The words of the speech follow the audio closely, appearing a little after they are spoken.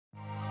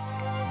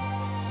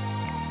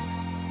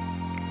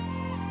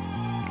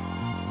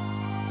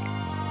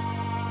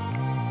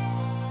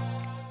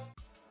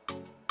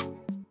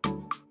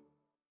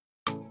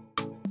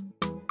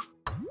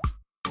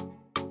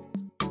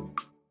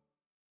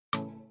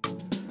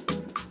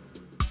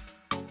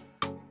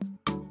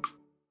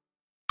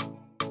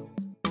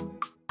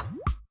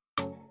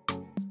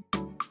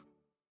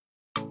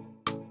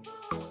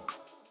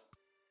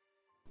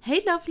Hey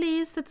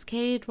lovelies, it's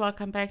Kate.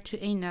 Welcome back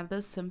to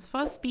another Sims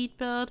 4 speed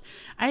build.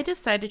 I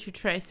decided to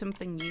try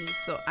something new,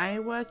 so I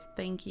was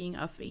thinking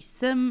of a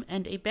sim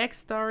and a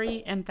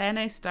backstory, and then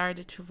I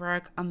started to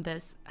work on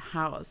this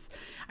house.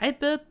 I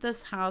built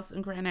this house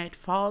in Granite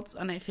Falls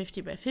on a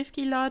 50 by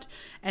 50 lot,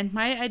 and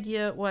my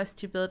idea was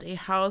to build a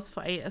house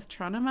for a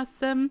astronomer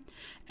sim,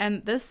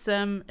 and this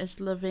sim is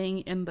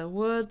living in the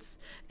woods,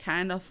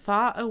 kind of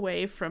far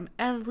away from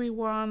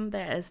everyone.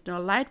 There is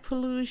no light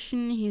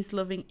pollution. He's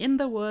living in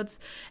the woods,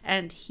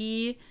 and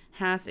he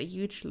has a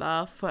huge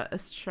love for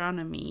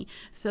astronomy.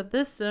 So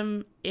this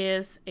sim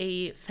is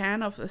a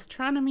fan of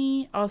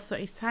astronomy, also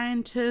a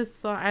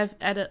scientist, so I've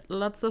added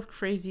lots of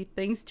crazy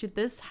things to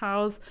this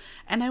house,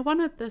 and I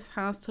wanted this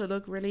house to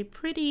look really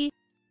pretty.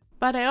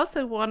 But I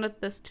also wanted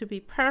this to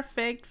be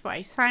perfect for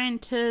a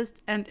scientist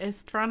and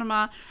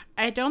astronomer.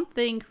 I don't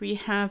think we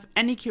have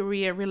any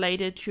career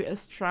related to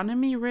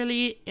astronomy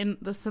really in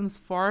The Sims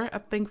 4. I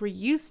think we're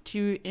used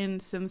to in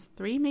Sims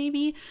 3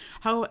 maybe.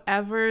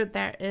 However,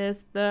 there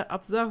is the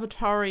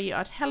observatory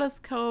or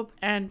telescope,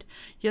 and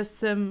your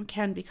sim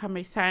can become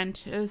a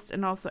scientist,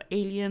 and also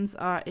aliens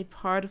are a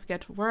part of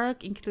Get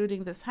Work,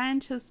 including the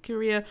scientist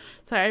career.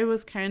 So I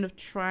was kind of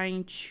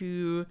trying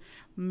to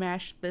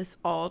mesh this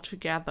all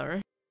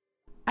together.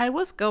 I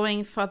was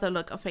going for the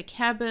look of a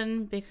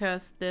cabin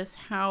because this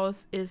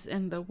house is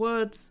in the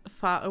woods,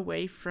 far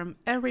away from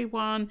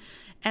everyone,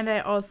 and I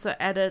also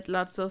added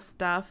lots of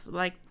stuff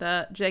like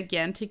the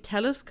gigantic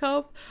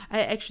telescope.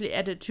 I actually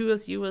added two,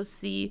 as you will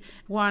see.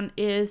 One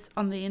is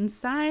on the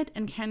inside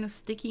and kind of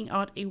sticking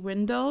out a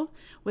window,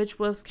 which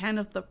was kind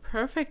of the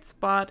perfect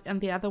spot,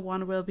 and the other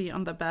one will be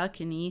on the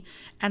balcony.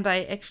 And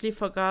I actually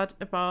forgot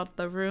about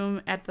the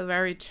room at the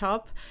very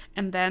top,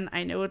 and then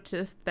I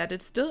noticed that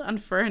it's still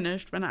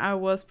unfurnished when I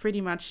was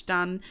pretty much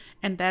done,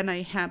 and then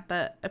I had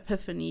the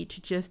epiphany to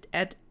just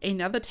add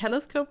another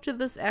telescope to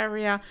this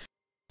area.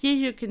 Here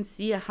you can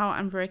see how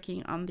I'm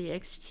working on the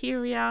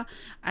exterior.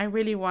 I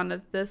really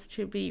wanted this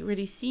to be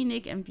really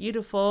scenic and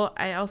beautiful.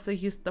 I also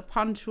used the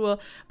pond tool,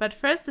 but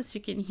first, as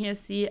you can here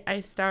see,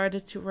 I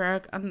started to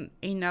work on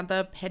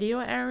another patio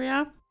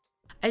area.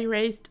 I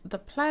raised the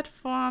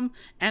platform,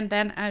 and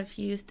then I've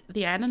used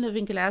the iron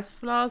living glass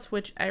floors,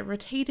 which I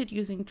rotated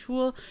using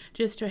tool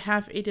just to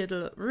have a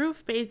little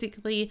roof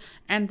basically,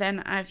 and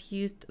then I've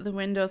used the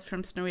windows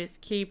from Snowy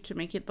Escape to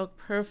make it look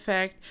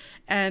perfect.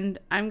 And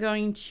I'm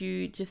going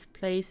to just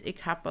place a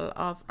couple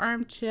of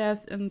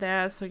armchairs in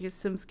there so your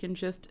sims can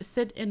just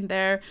sit in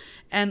there.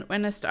 And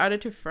when I started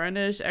to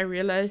furnish, I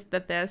realized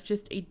that there's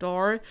just a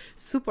door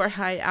super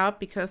high up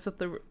because of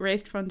the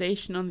raised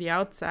foundation on the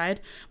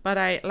outside, but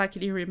I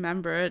luckily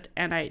remembered,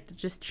 and I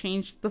just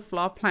changed the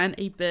floor plan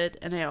a bit,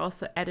 and I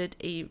also added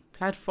a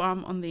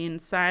platform on the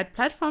inside.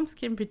 Platforms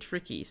can be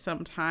tricky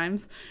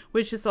sometimes,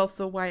 which is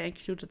also why I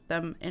included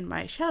them in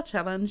my shell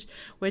challenge,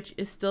 which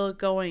is still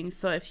going.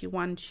 So if you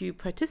want to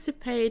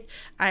participate,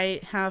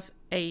 I have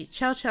a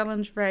shell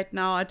challenge right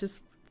now. I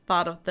just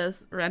thought of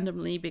this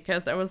randomly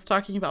because I was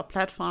talking about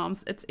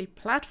platforms. It's a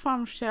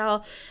platform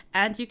shell,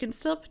 and you can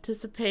still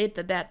participate.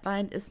 The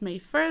deadline is May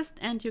 1st,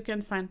 and you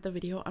can find the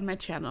video on my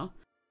channel.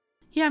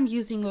 Here I'm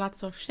using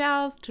lots of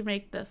shells to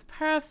make this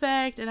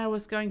perfect, and I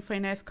was going for a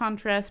nice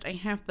contrast. I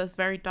have this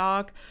very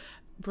dark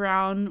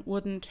brown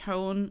wooden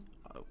tone,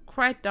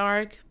 quite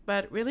dark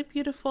but really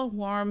beautiful,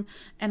 warm,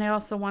 and I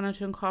also wanted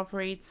to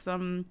incorporate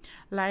some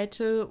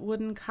lighter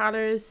wooden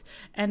colors,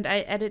 and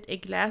I added a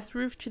glass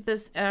roof to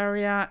this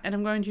area, and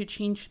I'm going to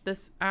change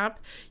this up.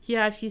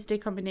 Here I've used a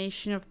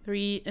combination of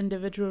 3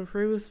 individual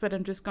roofs, but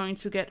I'm just going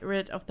to get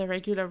rid of the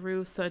regular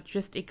roof, so it's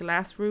just a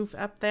glass roof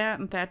up there,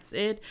 and that's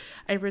it.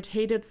 I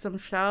rotated some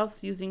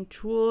shelves using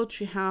tool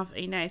to have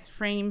a nice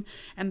frame,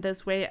 and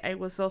this way I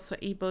was also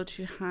able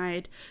to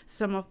hide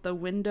some of the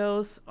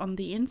windows on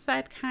the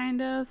inside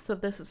kind of. So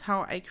this is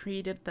how I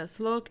created this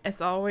look.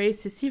 As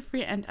always, you see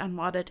free and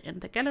unmodded in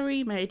the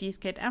gallery. My ID is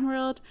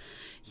KateEmerald.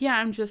 Here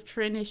I'm just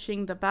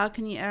finishing the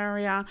balcony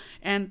area,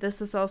 and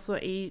this is also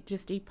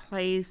just a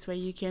place where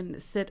you can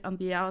sit on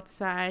the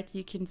outside.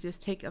 You can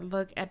just take a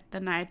look at the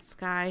night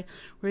sky,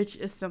 which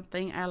is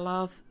something I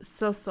love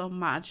so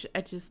much.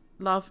 I just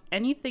love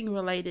anything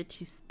related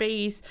to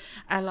space.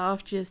 I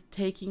love just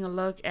taking a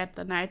look at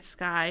the night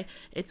sky.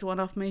 It's one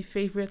of my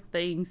favorite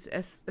things,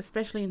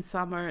 especially in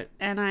summer.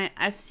 And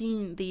I've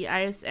seen the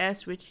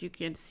ISS, which you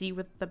can see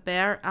with the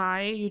bare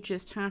eye. You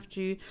just have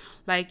to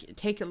like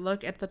take a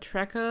look at the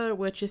tracker,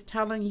 which is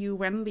telling you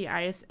when the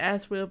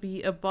ISS will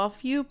be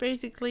above you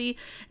basically,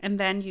 and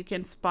then you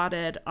can spot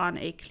it on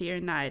a clear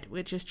night,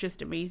 which is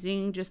just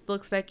amazing. Just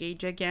looks like a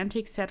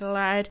gigantic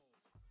satellite.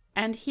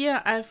 And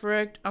here I've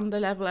worked on the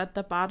level at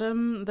the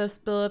bottom. This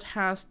build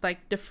has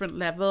like different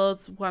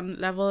levels. One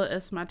level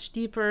is much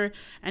deeper,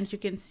 and you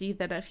can see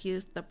that I've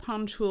used the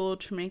pond tool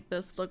to make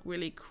this look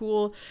really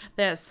cool.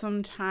 There's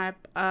some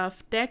type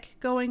of deck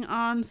going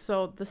on,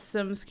 so the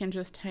Sims can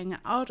just hang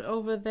out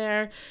over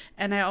there.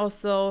 And I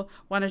also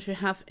wanted to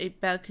have a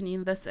balcony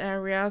in this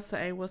area, so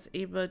I was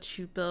able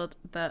to build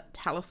the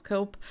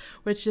telescope,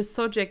 which is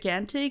so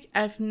gigantic.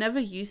 I've never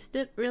used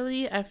it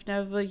really. I've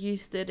never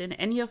used it in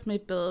any of my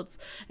builds.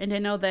 And I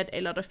know that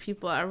a lot of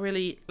people are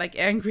really like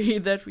angry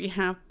that we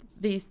have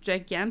these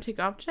gigantic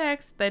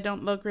objects. They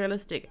don't look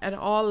realistic at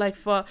all. Like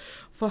for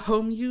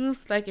home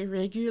use, like a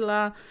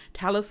regular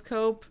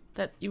telescope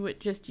that you would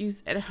just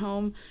use at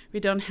home, we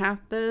don't have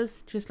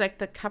this. Just like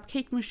the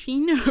cupcake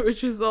machine,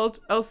 which is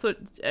also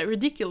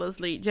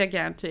ridiculously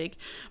gigantic.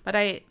 But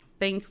I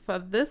think for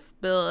this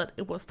build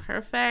it was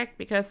perfect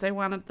because I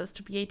wanted this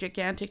to be a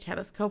gigantic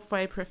telescope for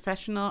a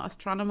professional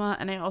astronomer,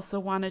 and I also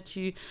wanted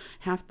to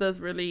have this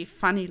really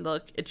funny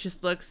look. It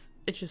just looks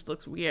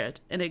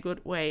weird in a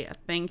good way, I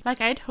think. Like,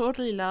 I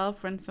totally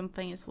love when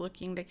something is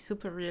looking like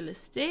super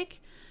realistic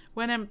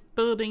when I'm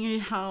building a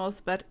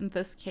house, but in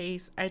this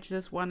case I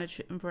just wanted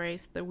to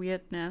embrace the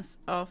weirdness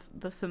of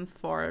The Sims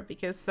 4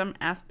 because some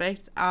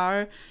aspects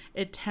are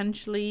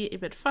intentionally a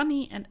bit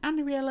funny and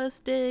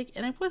unrealistic,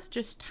 and it was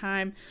just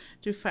time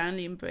to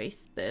finally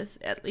embrace this,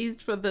 at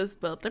least for this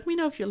build. Let me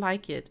know if you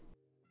like it.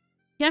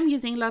 Here I'm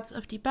using lots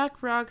of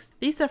debug rocks.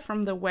 These are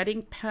from the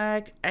wedding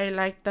pack. I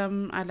like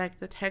them. I like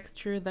the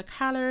texture, the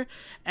color,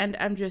 and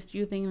I'm just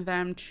using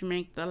them to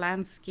make the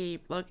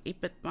landscape look a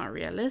bit more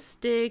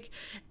realistic.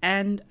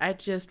 And I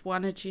just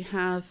wanted to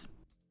have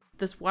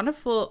this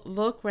wonderful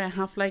look where I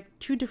have like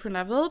 2 different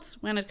levels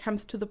when it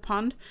comes to the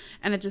pond,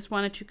 and I just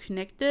wanted to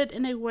connect it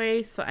in a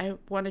way. So I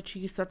wanted to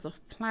use lots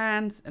of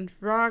plants and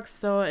rocks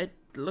so it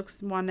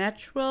looks more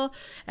natural.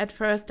 At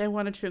first I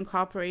wanted to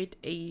incorporate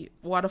a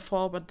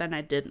waterfall, but then I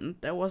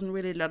didn't. There wasn't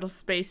really a lot of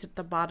space at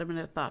the bottom, and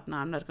I thought, no,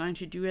 I'm not going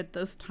to do it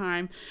this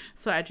time.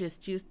 So I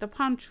just used the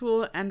pond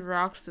tool and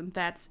rocks, and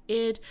that's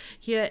it.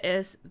 Here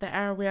is the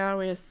area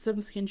where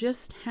Sims can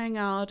just hang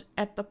out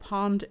at the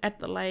pond, at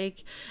the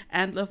lake,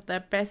 and live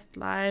their best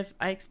life.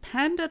 I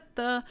expanded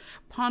the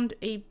pond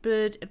a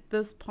bit. At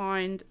this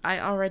point I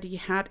already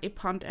had a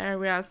pond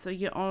area, so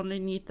you only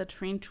need the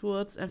train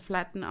tools and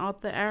flatten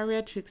out the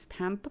area to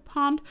expand the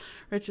pond,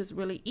 which is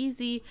really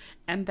easy.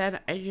 And then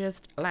I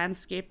just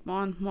landscape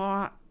more and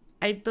more.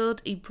 I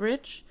built a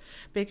bridge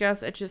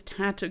because I just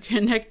had to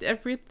connect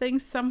everything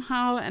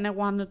somehow, and I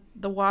wanted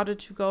the water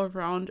to go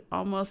around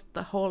almost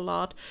the whole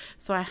lot,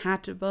 so I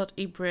had to build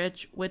a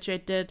bridge, which I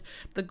did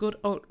the good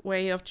old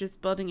way of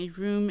just building a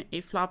room,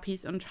 a floor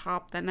piece on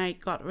top. Then I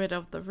got rid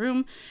of the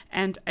room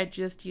and I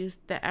just used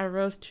the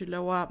arrows to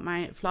lower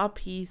my floor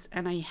piece,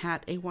 and I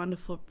had a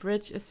wonderful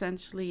bridge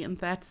essentially, and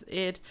that's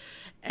it.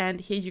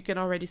 And here you can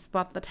already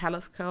spot the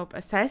telescope. I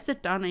sized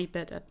it down a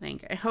bit, I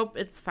think. I hope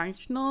it's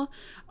functional.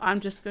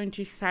 I'm just going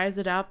to size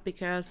it up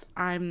because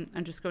I'm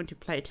just going to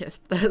play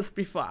test this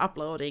before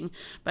uploading.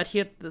 But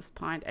here at this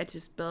point I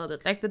just built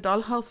it. Like the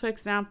dollhouse, for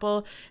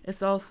example,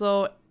 is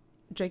also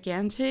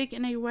gigantic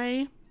in a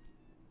way.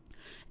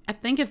 I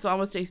think it's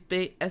almost as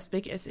big as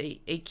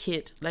a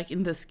kid, like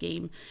in this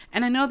game.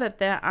 And I know that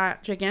there are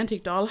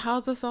gigantic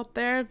dollhouses out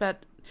there,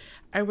 but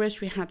I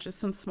wish we had just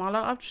some smaller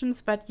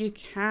options. But you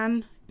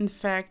can in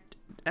fact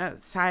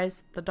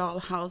size the doll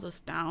houses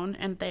down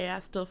and they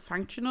are still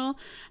functional,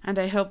 and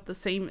I hope the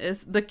same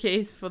is the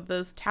case for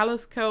this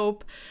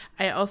telescope.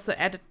 I also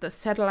added the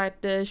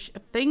satellite dish.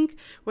 I think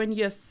when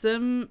your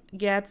sim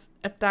gets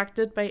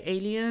abducted by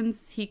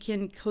aliens, he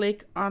can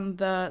click on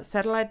the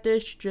satellite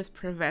dish to just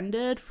prevent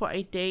it for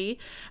a day.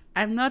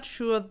 I'm not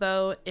sure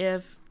though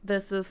if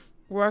this is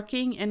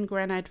working in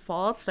Granite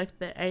Falls, like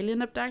the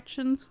alien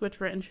abductions which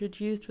were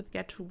introduced with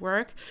Get to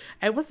Work.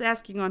 I was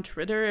asking on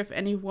Twitter if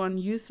anyone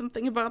knew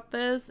something about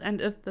this and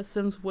if the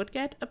Sims would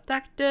get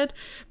abducted,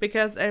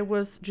 because I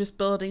was just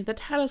building the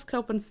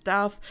telescope and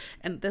stuff,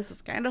 and this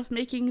is kind of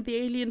making the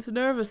aliens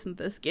nervous in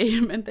this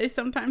game, and they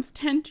sometimes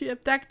tend to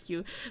abduct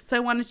you. So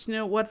I wanted to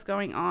know what's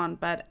going on,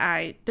 but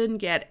I didn't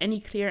get any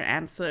clear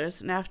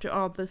answers. And after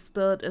all, this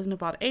build isn't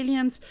about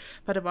aliens,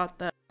 but about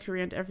the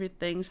Mercury and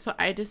everything. So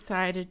I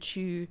decided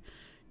to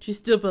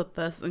still build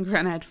this in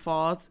Granite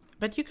Falls,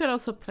 but you could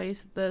also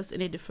place this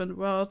in a different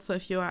world. So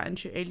if you are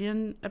into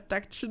alien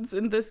abductions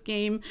in this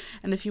game,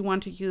 and if you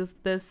want to use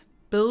this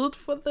build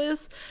for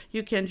this,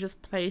 you can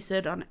just place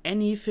it on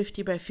any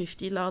 50 by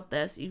 50 lot.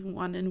 There's even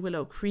one in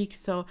Willow Creek,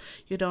 so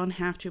you don't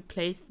have to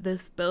place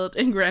this build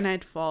in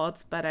Granite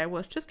Falls. But I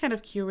was just kind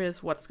of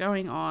curious what's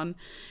going on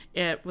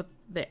with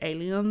the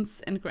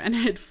aliens in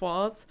Granite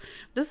Falls.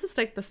 This is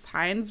like the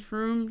science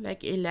room,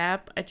 like a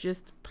lab. I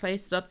just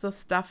placed lots of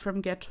stuff from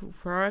Get to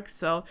Work,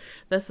 so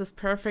this is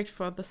perfect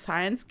for the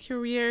science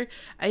career.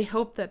 I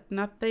hope that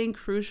nothing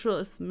crucial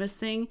is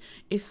missing.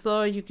 If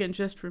so, you can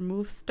just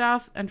remove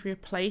stuff and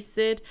replace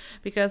it,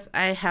 because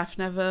I have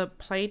never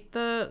played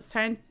the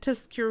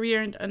scientist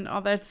career and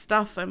all that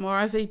stuff. I'm more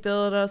of a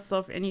builder, so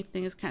if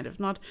anything is kind of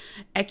not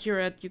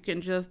accurate, you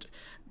can just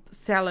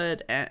sell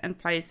it and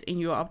place a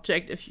new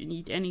object if you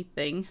need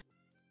anything.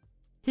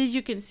 Here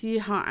you can see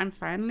how I'm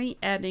finally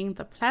adding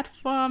the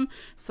platform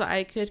so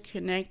I could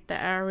connect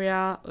the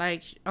area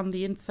like on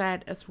the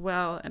inside as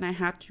well, and I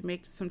had to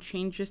make some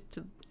changes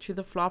to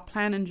the floor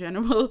plan in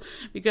general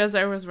because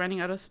I was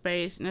running out of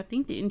space, and I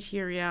think the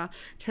interior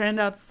turned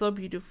out so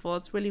beautiful.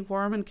 It's really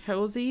warm and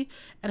cozy,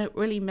 and it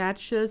really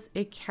matches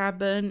a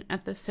cabin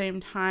at the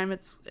same time.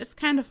 It's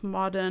kind of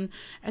modern.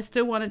 I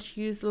still wanted to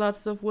use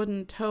lots of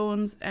wooden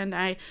tones, and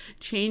I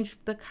changed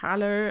the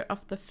color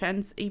of the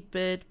fence a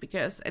bit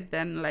because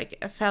I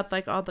felt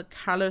like all the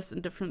colors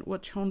and different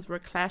wood tones were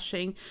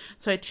clashing,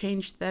 so I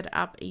changed that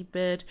up a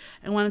bit.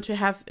 I wanted to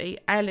have a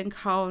island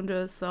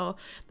counter so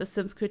the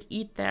Sims could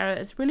eat there.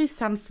 It's really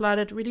sun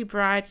flooded, really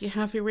bright. You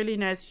have a really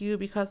nice view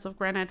because of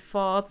granite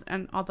falls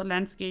and all the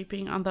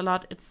landscaping on the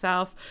lot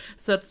itself.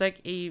 So it's like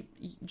a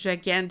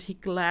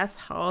gigantic glass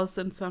house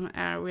in some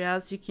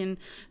areas. You can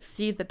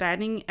see the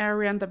dining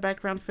area in the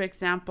background, for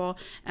example,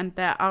 and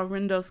there are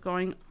windows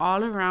going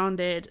all around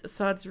it.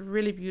 So it's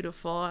really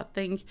beautiful. I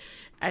think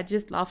I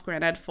just love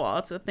granite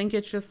falls. I think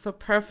it's just so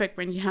perfect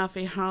when you have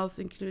a house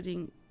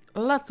including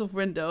lots of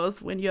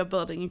windows when you're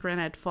building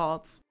granite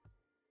falls.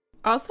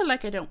 Also,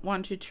 like, I don't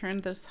want to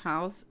turn this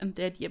house and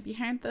the idea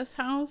behind this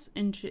house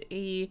into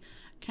a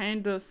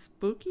kind of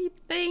spooky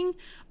thing.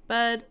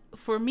 But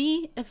for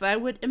me, if I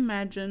would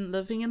imagine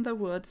living in the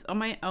woods on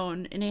my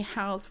own in a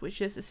house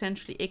which is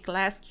essentially a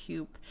glass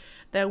cube,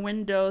 there are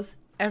windows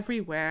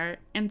everywhere,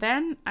 and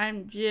then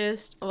I'm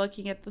just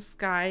looking at the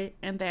sky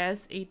and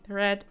there's a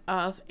threat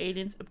of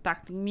aliens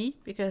abducting me,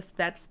 because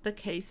that's the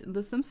case in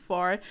The Sims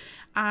 4,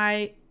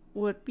 I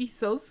would be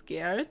so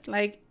scared.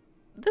 Like,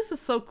 this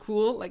is so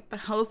cool. Like, the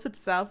house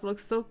itself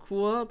looks so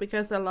cool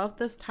because I love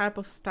this type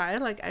of style.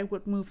 Like, I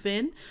would move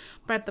in,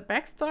 but the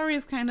backstory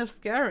is kind of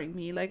scaring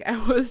me. Like, I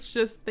was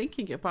just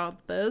thinking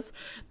about this.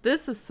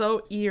 This is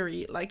so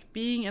eerie, like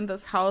being in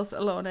this house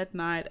alone at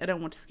night. I don't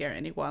want to scare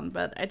anyone,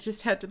 but I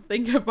just had to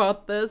think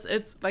about this.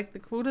 It's like the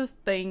coolest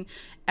thing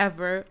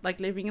ever, like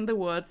living in the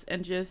woods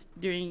and just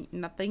doing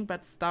nothing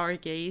but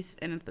stargaze,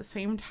 and at the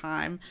same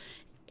time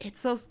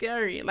it's so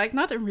scary. Like,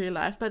 not in real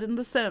life, but in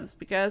The Sims,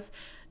 because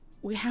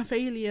we have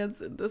aliens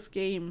in this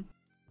game.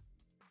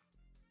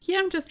 Here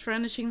I'm just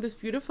furnishing this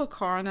beautiful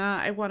corner.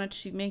 I wanted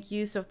to make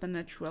use of the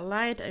natural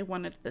light. I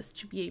wanted this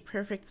to be a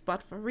perfect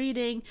spot for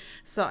reading.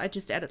 So I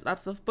just added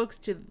lots of books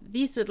to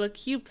these little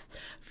cubes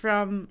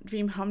from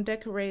Dream Home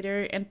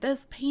Decorator. And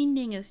this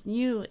painting is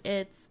new.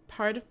 It's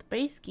part of the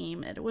base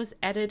game. It was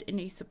added in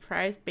a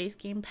surprise base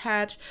game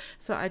patch.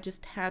 So I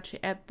just had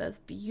to add this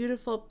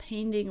beautiful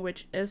painting,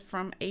 which is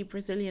from a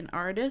Brazilian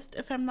artist,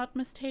 if I'm not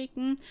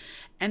mistaken.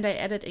 And I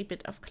added a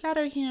bit of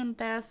clutter here and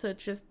there. So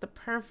it's just the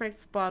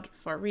perfect spot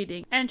for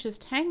reading and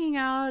just hanging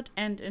out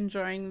and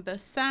enjoying the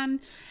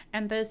sun.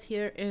 And this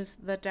here is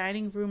the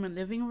dining room and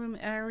living room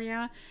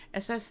area.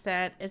 As I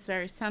said, it's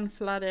very sun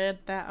flooded.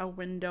 There are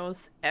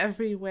windows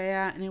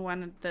everywhere, and I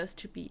wanted this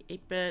to be a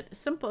bit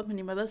simple,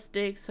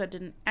 minimalistic, so I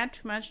didn't add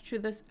too much to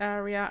this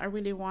area. I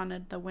really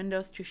wanted the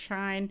windows to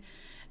shine.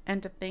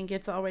 And I think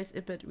it's always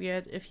a bit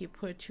weird if you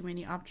put too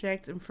many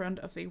objects in front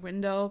of a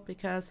window,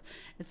 because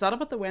it's all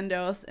about the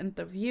windows and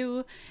the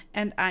view.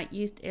 And I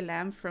used a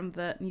lamp from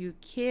the new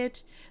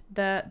kit,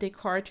 the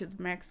Decor to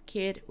the Max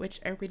kit,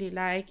 which I really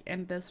like.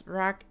 And this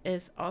rug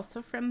is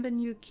also from the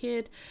new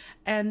kit.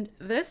 And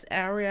this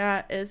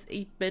area is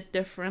a bit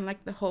different,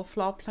 like the whole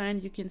floor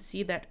plan. You can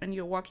see that when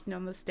you're walking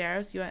down the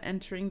stairs, you are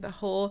entering the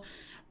whole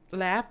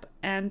lab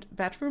and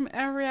bedroom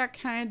area,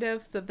 kind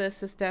of. So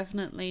this is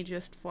definitely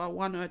just for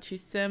 1 or 2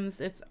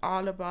 Sims. It's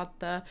all about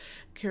the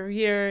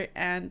career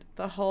and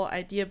the whole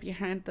idea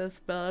behind this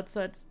build.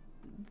 So it's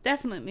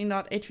definitely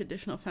not a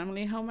traditional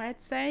family home,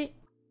 I'd say.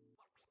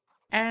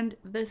 And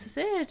this is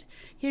it.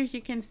 Here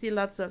you can see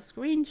lots of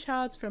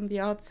screenshots from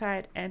the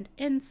outside and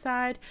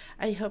inside.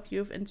 I hope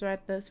you've enjoyed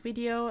this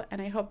video,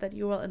 and I hope that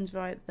you will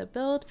enjoy the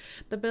build.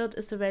 The build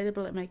is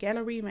available in my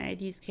gallery. My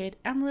ID is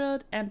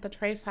KateEmerald, and the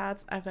trade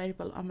files are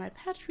available on my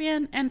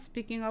Patreon. And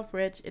speaking of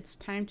which, it's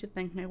time to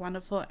thank my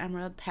wonderful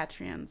Emerald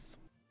Patreons.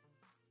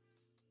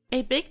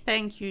 A big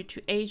thank you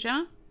to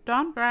Asia,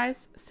 Dawn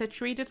Bryce,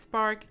 Saturated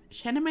Spark,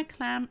 Shannon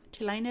McClam,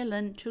 Tilane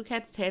Lynn, Two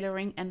Cats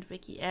Tailoring, and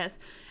Vicky S.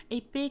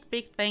 A big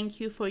thank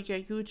you for your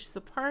huge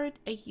support.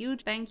 A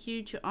huge thank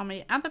you to all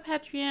my other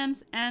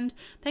Patreons, and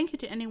thank you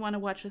to anyone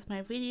who watches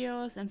my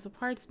videos and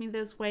supports me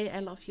this way. I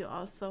love you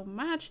all so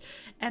much,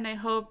 and I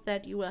hope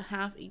that you will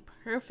have a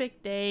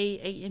perfect day,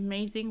 an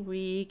amazing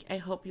week. I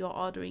hope you're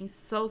all doing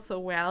so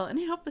well, and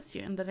I hope to see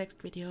you in the next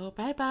video.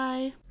 Bye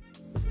bye.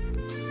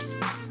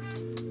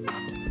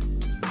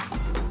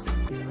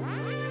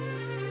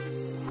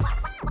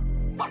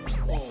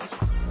 Oh.